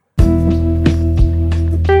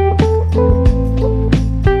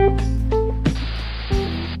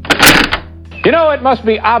It must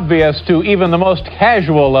be obvious to even the most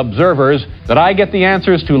casual observers that I get the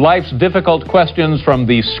answers to life's difficult questions from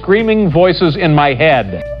the screaming voices in my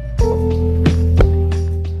head.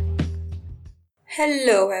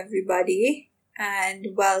 Hello, everybody, and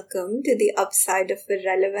welcome to the Upside of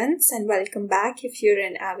Irrelevance, and welcome back if you're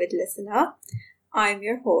an avid listener. I'm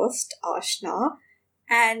your host, Ashna,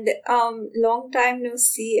 and long time no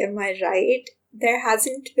see, am I right? There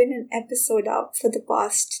hasn't been an episode up for the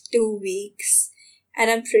past 2 weeks, and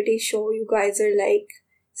I'm pretty sure you guys are like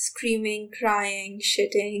screaming, crying,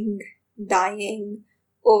 shitting, dying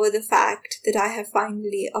over the fact that I have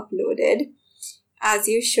finally uploaded, as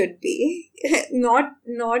you should be. Not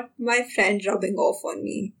my friend rubbing off on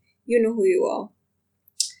me. You know who you are.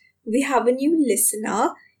 We have a new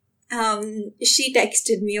listener. She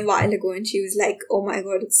texted me a while ago and she was like, "Oh my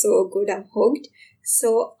god, it's so good, I'm hooked."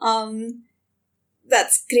 So,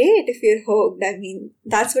 that's great if you're hooked. I mean,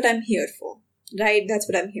 that's what I'm here for, right? That's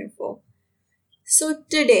what I'm here for. So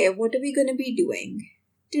today, what are we going to be doing?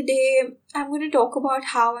 Today, I'm going to talk about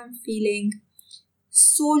how I'm feeling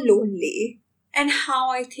so lonely and how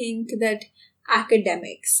I think that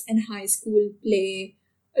academics and high school play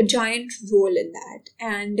a giant role in that,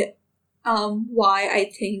 and why I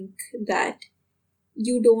think that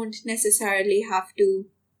you don't necessarily have to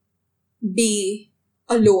be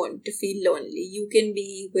alone to feel lonely. You can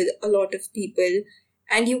be with a lot of people,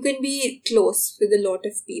 and you can be close with a lot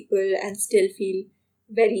of people and still feel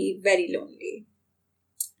very, very lonely.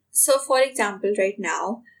 So, for example, right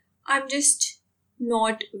now, I'm just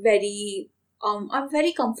not very, I'm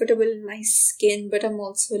very comfortable in my skin, but I'm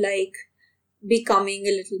also like becoming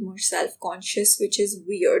a little more self-conscious, which is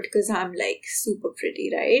weird because I'm like super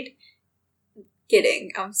pretty, right?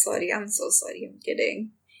 Kidding. I'm sorry. I'm so sorry. I'm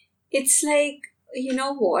kidding. It's like, you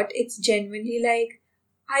know what? It's genuinely like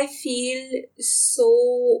I feel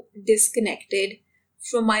so disconnected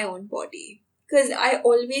from my own body because I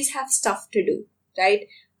always have stuff to do, right?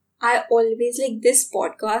 I always like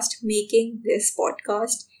making this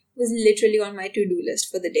podcast was literally on my to-do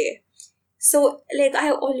list for the day. So like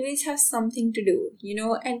I always have something to do,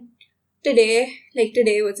 and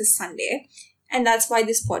today was a Sunday, and that's why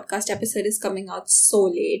this podcast episode is coming out so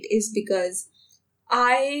late, is because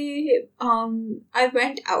I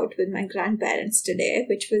went out with my grandparents today,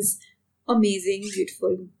 which was amazing,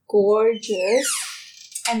 beautiful, gorgeous,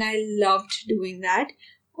 and I loved doing that,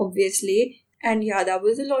 obviously. And yeah, that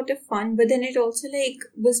was a lot of fun, but then it also like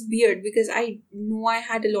was weird because I know I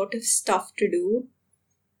had a lot of stuff to do,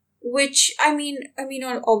 which I mean,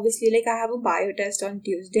 obviously, like I have a bio test on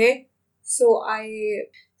Tuesday, so I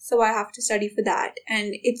have to study for that,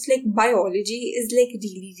 and it's like biology is like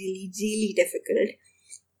really, really, really difficult.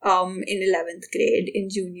 In 11th grade in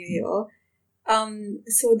junior year.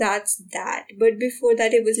 So that's that. But before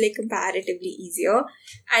that, it was like comparatively easier,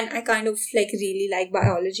 and I kind of like really like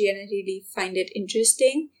biology and I really find it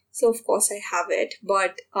interesting. So of course I have it,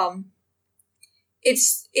 but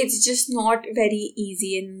it's just not very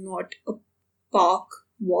easy and not a park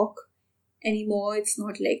walk anymore. It's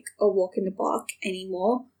not like a walk in the park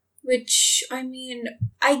anymore, which I mean,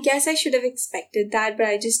 I guess I should have expected that, but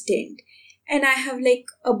I just didn't. And I have like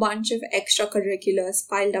a bunch of extracurriculars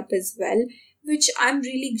piled up as well, which I'm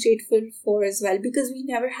really grateful for as well, because we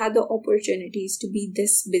never had the opportunities to be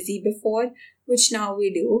this busy before, which now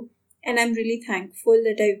we do. And I'm really thankful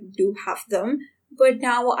that I do have them. But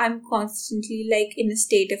now I'm constantly like in a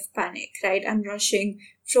state of panic, right? I'm rushing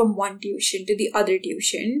from one tuition to the other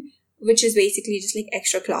tuition, which is basically just like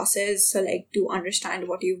extra classes. So like to understand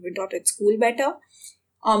what you've been taught at school better.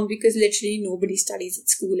 Because literally nobody studies at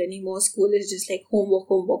school anymore. School is just like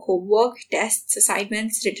homework, tests,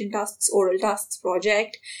 assignments, written tasks, oral tasks,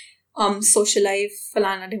 project, social life,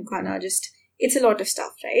 falana dimkana, just, it's a lot of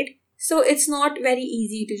stuff, right? So it's not very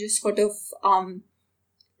easy to just sort of,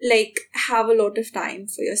 like have a lot of time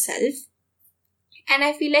for yourself. And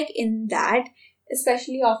I feel like in that,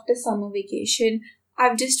 especially after summer vacation,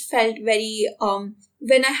 I've just felt very,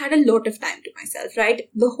 when I had a lot of time to myself, right?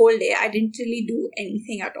 The whole day, I didn't really do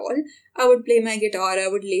anything at all. I would play my guitar, I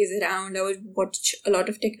would laze around, I would watch a lot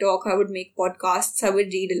of TikTok, I would make podcasts, I would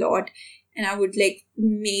read a lot, and I would like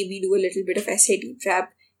maybe do a little bit of SAT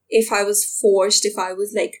prep if I was forced, if I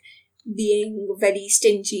was like being very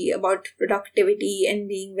stingy about productivity and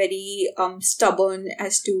being very stubborn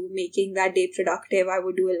as to making that day productive, I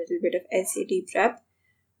would do a little bit of SAT prep.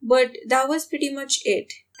 But that was pretty much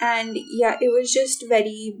it. And yeah, it was just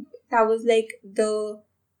that was like the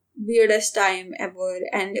weirdest time ever.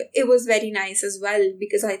 And it was very nice as well,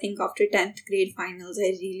 because I think after 10th grade finals,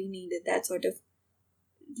 I really needed that sort of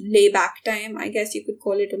layback time, I guess you could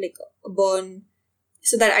call it, or like a burn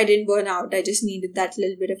so that I didn't burn out. I just needed that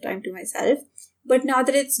little bit of time to myself. But now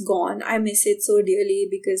that it's gone, I miss it so dearly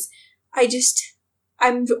because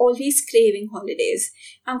I'm always craving holidays.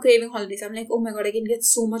 I'm craving holidays. I'm like, oh my god, I can get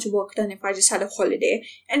so much work done if I just had a holiday.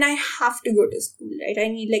 And I have to go to school, right? I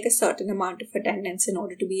need like a certain amount of attendance in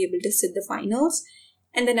order to be able to sit the finals.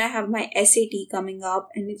 And then I have my SAT coming up,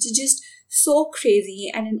 and it's just so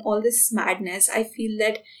crazy. And in all this madness, I feel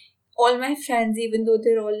that all my friends, even though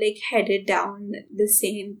they're all like headed down the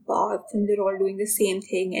same path and they're all doing the same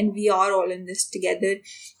thing and we are all in this together,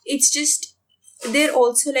 it's just, they're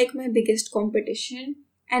also like my biggest competition,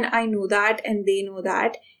 and I know that and they know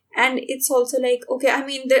that. And it's also like, okay, I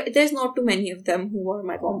mean, there's not too many of them who are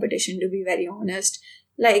my competition, to be very honest.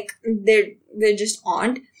 Like, there just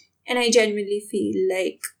aren't. And I genuinely feel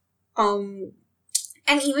like,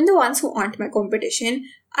 and even the ones who aren't my competition,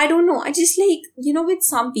 I don't know, I just like, with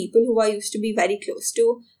some people who I used to be very close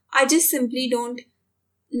to, I just simply don't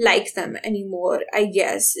like them anymore, I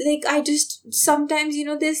guess. Like, I just, sometimes,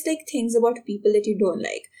 there's like things about people that you don't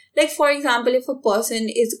like. Like, for example, if a person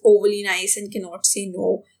is overly nice and cannot say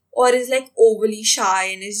no, or is like overly shy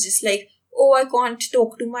and is just like, oh, I can't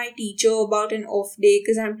talk to my teacher about an off day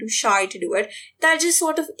because I'm too shy to do it, that just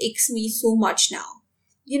sort of icks me so much now.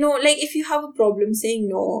 Like, if you have a problem saying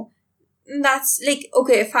no, that's like,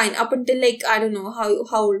 okay, fine, up until like, I don't know, how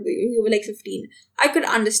old were you? You were like 15. I could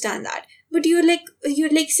understand that. But you're like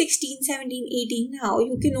 16, 17, 18 now.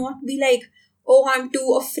 You cannot be like, oh, I'm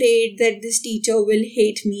too afraid that this teacher will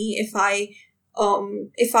hate me if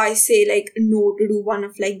I say like no to do one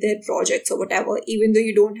of like their projects or whatever, even though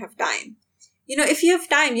you don't have time. If you have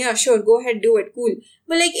time, yeah, sure, go ahead, do it, cool.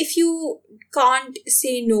 But like, if you can't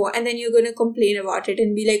say no and then you're gonna complain about it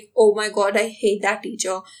and be like, oh my god, I hate that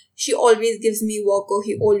teacher. She always gives me work, or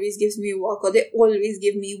he always gives me work, or they always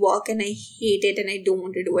give me work and I hate it and I don't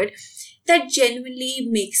want to do it. That genuinely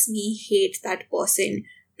makes me hate that person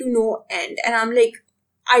to no end. And I'm like,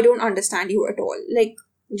 I don't understand you at all. Like,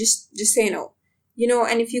 just say no.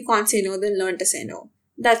 And if you can't say no, then learn to say no.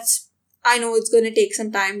 I know it's going to take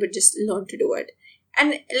some time, but just learn to do it.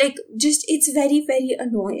 And like, just, it's very, very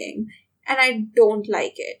annoying. And I don't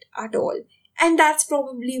like it at all. And that's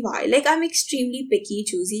probably why, like, I'm extremely picky,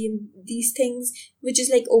 choosy in these things, which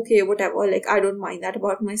is like, okay, whatever. Like, I don't mind that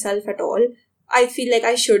about myself at all. I feel like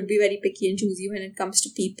I should be very picky and choosy when it comes to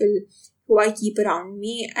people who I keep around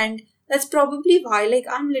me. And that's probably why, like,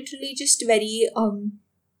 I'm literally just very,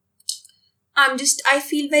 I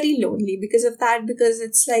feel very lonely because of that, because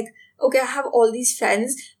it's like, okay, I have all these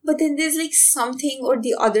friends, but then there's like something or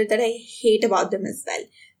the other that I hate about them as well.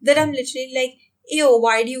 That I'm literally like, ew,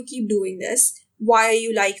 why do you keep doing this? Why are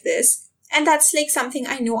you like this? And that's like something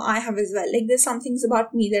I know I have as well. Like, there's some things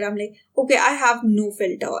about me that I'm like, okay, I have no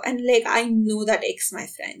filter. And like, I know that icks my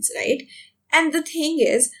friends, right? And the thing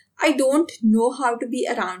is, I don't know how to be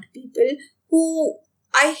around people who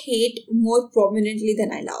I hate more prominently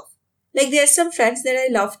than I love. Like, there's some friends that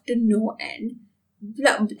I love to no end.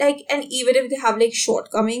 Like, and even if they have like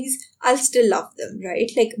shortcomings, I'll still love them,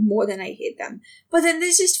 right? Like, more than I hate them. But then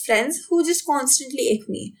there's just friends who just constantly ick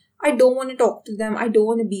me. I don't want to talk to them. I don't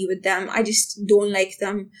want to be with them. I just don't like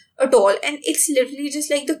them at all. And it's literally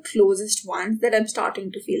just like the closest ones that I'm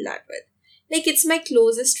starting to feel that with. Like, it's my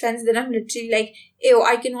closest friends that I'm literally like, ew,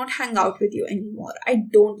 I cannot hang out with you anymore. I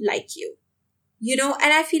don't like you.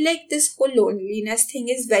 And I feel like this whole loneliness thing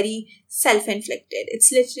is very self-inflicted.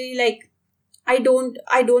 It's literally like, I don't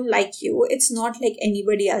like you. It's not like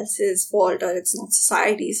anybody else's fault, or it's not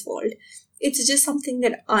society's fault. It's just something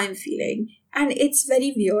that I'm feeling. And it's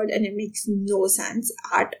very weird and it makes no sense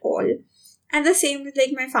at all. And the same with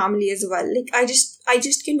like my family as well. Like, I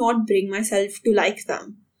just cannot bring myself to like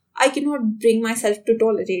them. I cannot bring myself to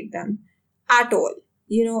tolerate them at all.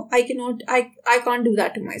 I can't do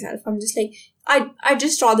that to myself. I'm just like, I'd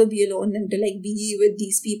just rather be alone than to like be with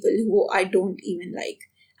these people who I don't even like.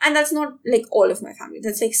 And that's not like all of my family.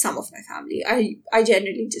 That's like some of my family. I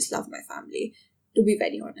generally just love my family, to be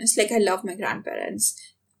very honest. Like, I love my grandparents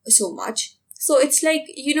so much. So it's like,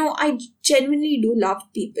 I genuinely do love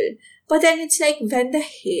people. But then it's like, when the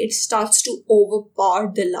hate starts to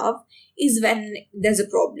overpower the love is when there's a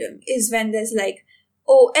problem. Is when there's like,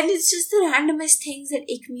 oh, and it's just the randomest things that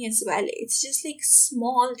ick me as well. It's just like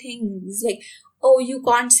small things like, oh, you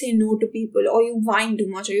can't say no to people, or you whine too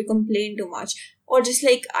much, or you complain too much, or just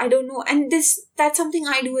like, I don't know. And that's something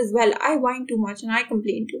I do as well. I whine too much and I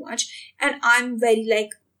complain too much, and I'm very like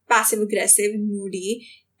passive aggressive and moody,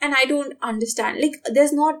 and I don't understand. Like,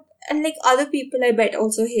 there's not, and like other people I bet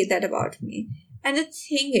also hate that about me. And the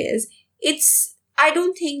thing is,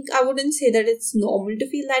 I wouldn't say that it's normal to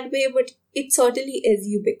feel that way, but it certainly is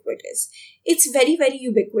ubiquitous. It's very, very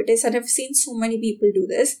ubiquitous, and I've seen so many people do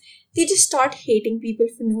this. They just start hating people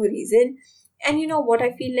for no reason. And you know what?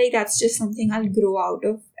 I feel like that's just something I'll grow out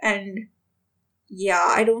of. And yeah,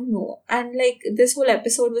 I don't know. And like this whole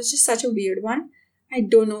episode was just such a weird one. I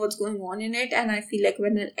don't know what's going on in it. And I feel like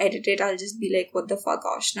when I edit it, I'll just be like, what the fuck,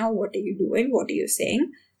 Ashna? What are you doing? What are you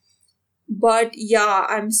saying? But yeah,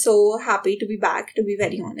 I'm so happy to be back, to be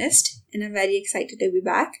very honest. And I'm very excited to be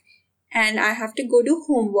back. And I have to go do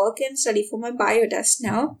homework and study for my bio test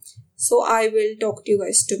now. So I will talk to you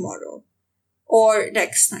guys tomorrow or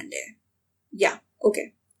next Sunday. Yeah,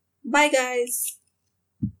 okay. Bye, guys.